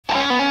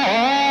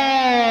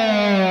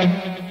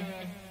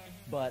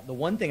the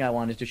one thing I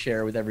wanted to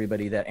share with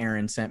everybody that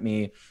Aaron sent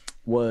me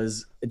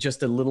was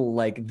just a little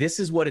like,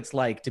 this is what it's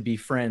like to be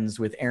friends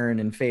with Aaron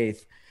and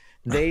Faith.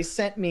 They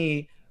sent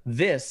me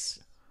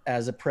this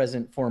as a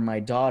present for my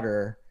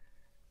daughter.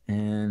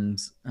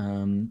 And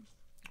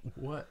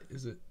what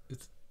is it?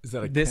 Is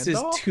that a this Ken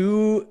is doll?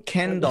 2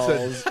 Ken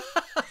dolls,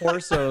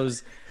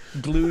 torsos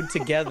glued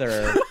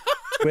together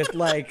with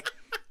like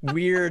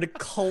weird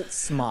cult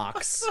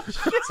smocks.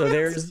 So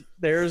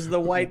there's the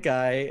white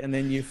guy, and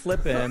then you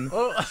flip him,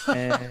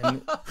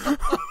 and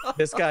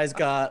this guy's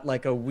got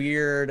like a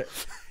weird.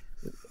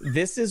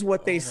 This is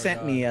what they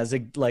sent me as a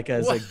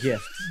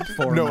gift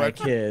for my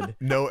kid.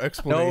 No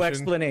explanation. No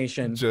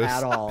explanation Just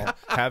at all.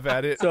 Have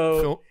at it.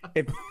 So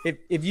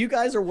if you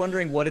guys are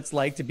wondering what it's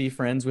like to be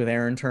friends with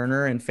Aaron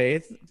Turner and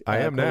Faith, I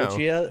am now.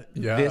 Coluccia,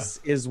 Yeah. This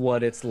is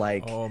what it's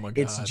like. Oh my God.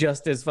 It's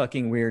just as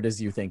fucking weird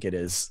as you think it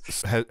is.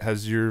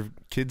 Has your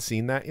kid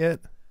seen that yet?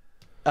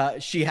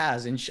 She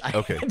has, and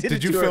Okay.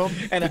 Did you film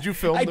the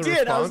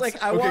response? I was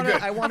like, I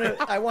Okay,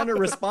 want a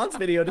response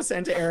video to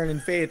send to Aaron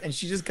and Faith, and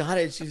she just got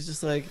it. She's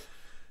just like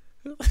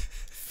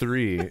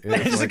 3.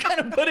 I just kind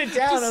of put it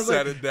down. I was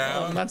set like, it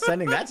down. "Oh, I'm not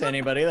sending that to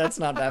anybody. That's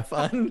not that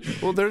fun.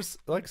 Well, there's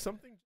like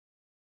something.